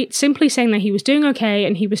with a tweet simply saying that he was doing okay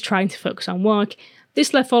and he was trying to focus on work.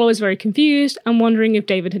 This left followers very confused and wondering if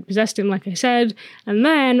David had possessed him, like I said. And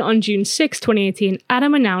then, on June 6, 2018,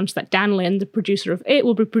 Adam announced that Dan Lin, the producer of It,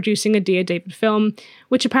 will be producing a Dear David film,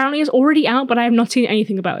 which apparently is already out, but I have not seen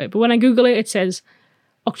anything about it. But when I Google it, it says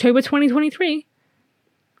October 2023.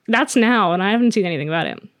 That's now, and I haven't seen anything about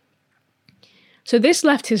it. So this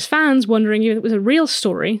left his fans wondering if it was a real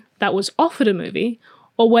story that was offered a movie,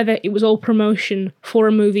 or whether it was all promotion for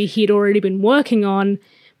a movie he'd already been working on.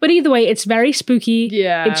 But either way, it's very spooky.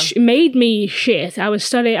 Yeah. It made me shit. I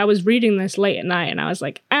was reading this late at night, and I was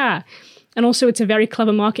like, ah. And also, it's a very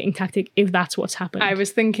clever marketing tactic if that's what's happened. I was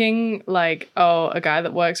thinking, like, oh, a guy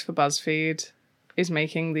that works for BuzzFeed is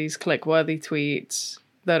making these click-worthy tweets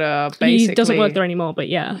that are basically... He doesn't work there anymore, but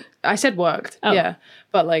yeah. I said worked, Oh. yeah.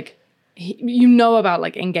 But, like, you know about,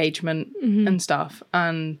 like, engagement and stuff.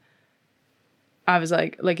 And I was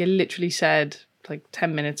like, it literally said, like,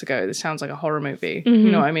 10 minutes ago, this sounds like a horror movie.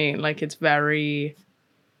 You know what I mean? Like, it's very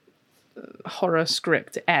horror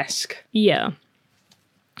script-esque. Yeah.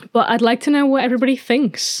 But I'd like to know what everybody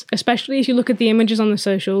thinks, especially as you look at the images on the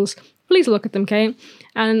socials. Please look at them, Kate,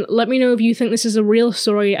 and let me know if you think this is a real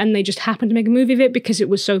story and they just happened to make a movie of it because it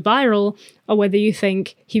was so viral, or whether you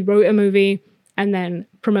think he wrote a movie and then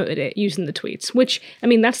promoted it using the tweets. Which, I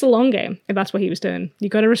mean, that's the long game, if that's what he was doing. You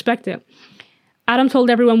gotta respect it. Adam told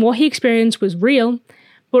everyone what he experienced was real,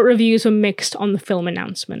 but reviews were mixed on the film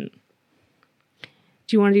announcement.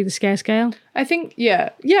 Do you want to do the scare scale? I think, yeah,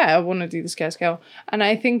 I want to do the scare scale. And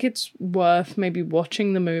I think it's worth maybe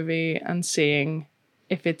watching the movie and seeing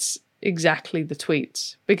if it's exactly the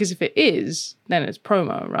tweets. Because if it is, then it's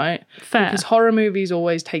promo, right? Fair. Because horror movies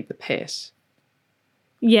always take the piss.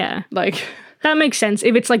 Yeah. Like... That makes sense.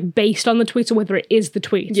 If it's like based on the tweets or whether it is the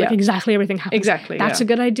tweets. Yeah. Like exactly everything happens. Exactly, That's yeah. a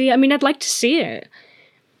good idea. I mean, I'd like to see it.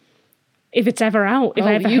 If it's ever out. If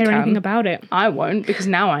I ever hear anything about it. I won't, because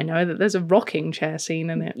now I know that there's a rocking chair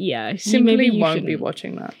scene in it. Yeah. Simply maybe you won't be shouldn't.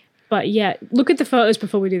 watching that. But yeah, look at the photos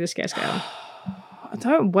before we do the scare scale. I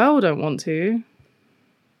don't want to.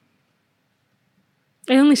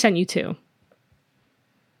 I only sent you 2.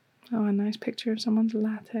 Oh, a nice picture of someone's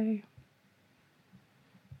latte.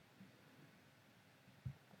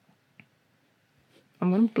 I'm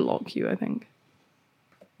going to block you, I think.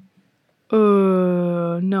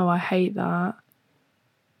 No, I hate that.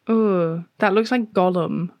 That looks like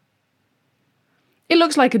Gollum. It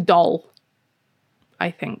looks like a doll, I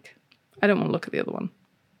think. I don't want to look at the other one.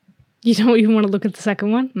 You don't even want to look at the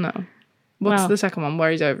second one? No. What's Wow. the second one where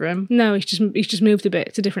he's over him? No, he's just moved a bit.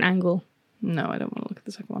 It's a different angle. No, I don't want to look at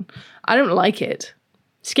the second one. I don't like it.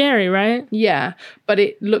 Scary, right? Yeah, but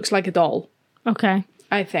it looks like a doll. Okay,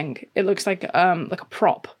 I think it looks like a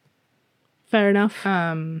prop. fair enough.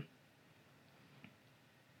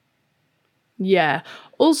 Yeah.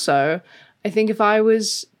 Also, I think if I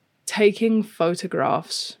was taking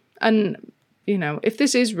photographs, and, you know, if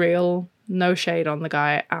this is real, no shade on the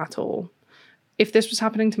guy at all. If this was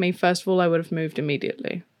happening to me, first of all, I would have moved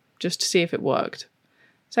immediately just to see if it worked.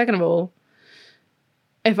 Second of all,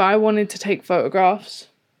 if I wanted to take photographs,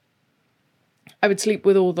 I would sleep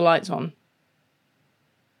with all the lights on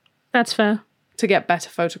That's fair. to get better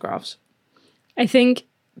photographs. I think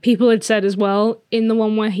people had said as well, in the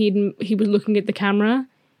one where he was looking at the camera,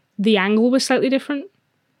 the angle was slightly different.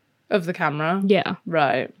 Of the camera. Yeah.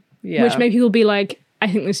 Right. Yeah. Which made people be like, I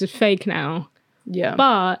think this is fake now. Yeah.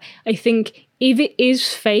 But I think if it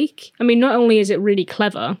is fake, I mean, not only is it really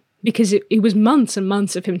clever, because it was months and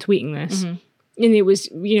months of him tweeting this, and it was,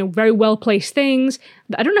 you know, very well placed things.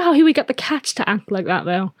 I don't know how he would get the cats to act like that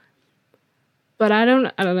though. But I don't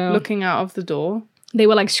know. Looking out of the door. They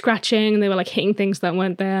were like scratching, and they were like hitting things that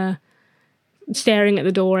weren't there, staring at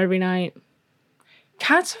the door every night.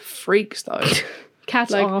 Cats are freaks though.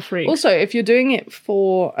 Cats Like, are freaks. Also, if you're doing it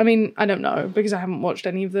for, I mean, I don't know because I haven't watched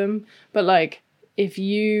any of them, but like if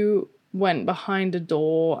you went behind a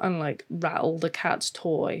door and like rattled a cat's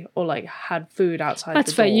toy or like had food outside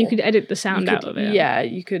That's the fair. door, You could edit the you sound could- out of it. Yeah,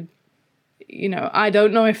 you could, you know, I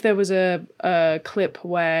don't know if there was a clip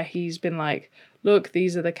where he's been like, look,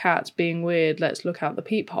 these are the cats being weird, let's look out the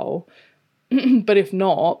peephole. But if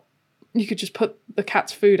not, you could just put the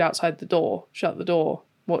cat's food outside the door, shut the door,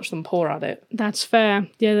 watch them paw at it. That's fair.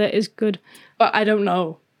 Yeah, that is good. But I don't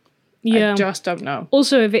know. Yeah. I just don't know.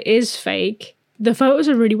 Also, if it is fake, the photos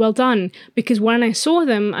are really well done, because when I saw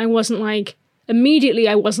them, I wasn't like,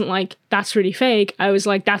 that's really fake. I was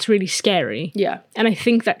like, that's really scary. Yeah. And I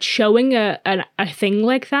think that showing a thing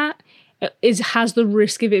like that has the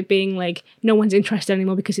risk of it being like, no one's interested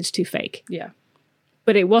anymore because it's too fake. Yeah.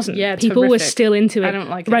 But it wasn't. Yeah, People were terrific. still into it. I don't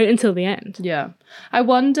like it. right until the end. Yeah. I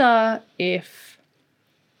wonder if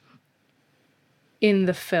in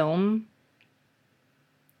the film,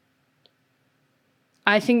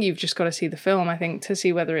 I think you've just got to see the film, I think, to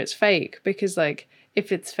see whether it's fake. Because, like,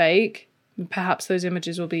 if it's fake, perhaps those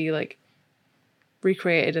images will be, like,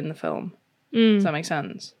 recreated in the film. Does that make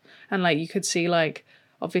sense? And, like, you could see, like,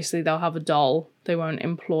 obviously they'll have a doll. They won't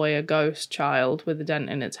employ a ghost child with a dent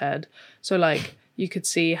in its head. So, like, you could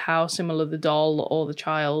see how similar the doll or the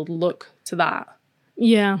child look to that.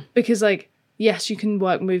 Yeah. Because, like, yes, you can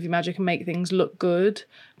work movie magic and make things look good,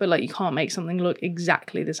 but, like, you can't make something look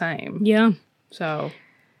exactly the same. Yeah. So,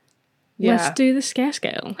 yeah. Let's do the scare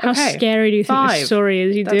scale. How Okay. scary do you think 5. this story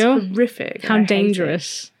is? You That's do? horrific. and I How hate it.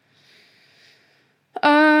 dangerous.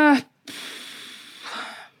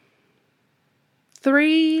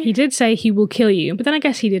 3. He did say he will kill you, but then I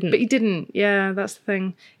guess he didn't. But he didn't. Yeah, that's the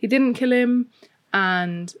thing. He didn't kill him,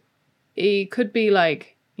 and he could be,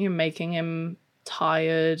 like, you know, making him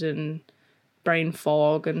tired and brain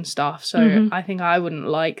fog and stuff. So I think I wouldn't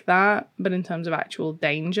like that. But in terms of actual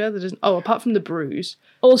danger, there doesn't. Oh, apart from the bruise.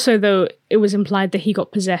 Also, though, it was implied that he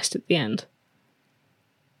got possessed at the end.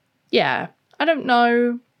 Yeah, I don't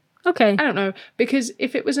know. Okay. I don't know. Because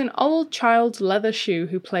if it was an old child's leather shoe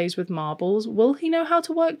who plays with marbles, will he know how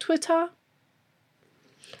to work Twitter?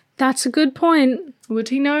 That's a good point. Would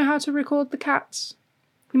he know how to record the cats?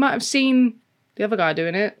 He might have seen the other guy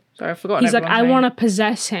doing it. Sorry, I've forgotten. He's like, I everyone's want name. to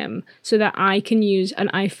possess him so that I can use an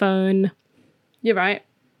iPhone. You're right.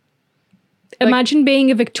 Imagine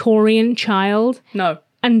being a Victorian child No.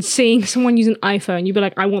 and seeing someone use an iPhone. You'd be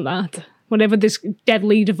like, I want that. Whatever this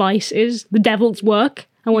deadly device is, the devil's work,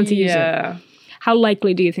 I want to use it. Yeah. How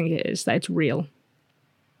likely do you think it is that it's real?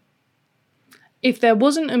 If there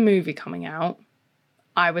wasn't a movie coming out,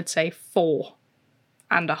 I would say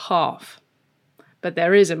 4.5. But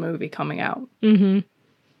there is a movie coming out. Mm-hmm.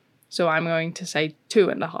 So I'm going to say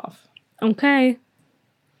 2.5. Okay.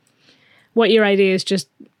 What your idea is, just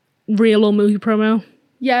real or movie promo?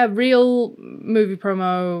 Yeah, real movie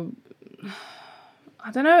promo.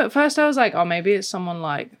 I don't know. At first I was like, oh, maybe it's someone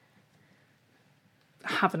like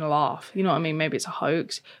having a laugh. You know what I mean? Maybe it's a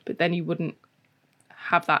hoax. But then you wouldn't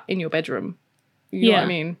have that in your bedroom. You know what I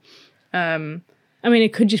mean? I mean,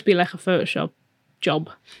 it could just be like a Photoshop job.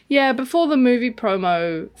 Yeah, before the movie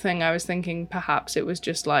promo thing, I was thinking perhaps it was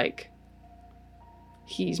just like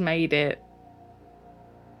he's made it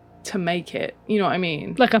to make it. You know what I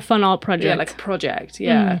mean? Like a fun art project. Yeah, like a project.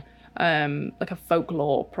 Yeah. Like a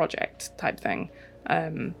folklore project type thing.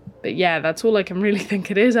 But yeah, that's all I can really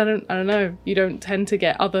think it is. I don't know. You don't tend to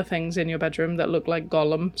get other things in your bedroom that look like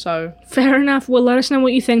Gollum, so... Fair enough. Well, let us know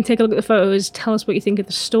what you think. Take a look at the photos. Tell us what you think of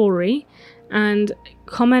the story. And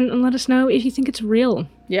comment and let us know if you think it's real.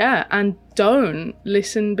 Yeah, and don't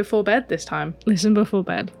listen before bed this time. Listen before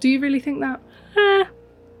bed. Do you really think that?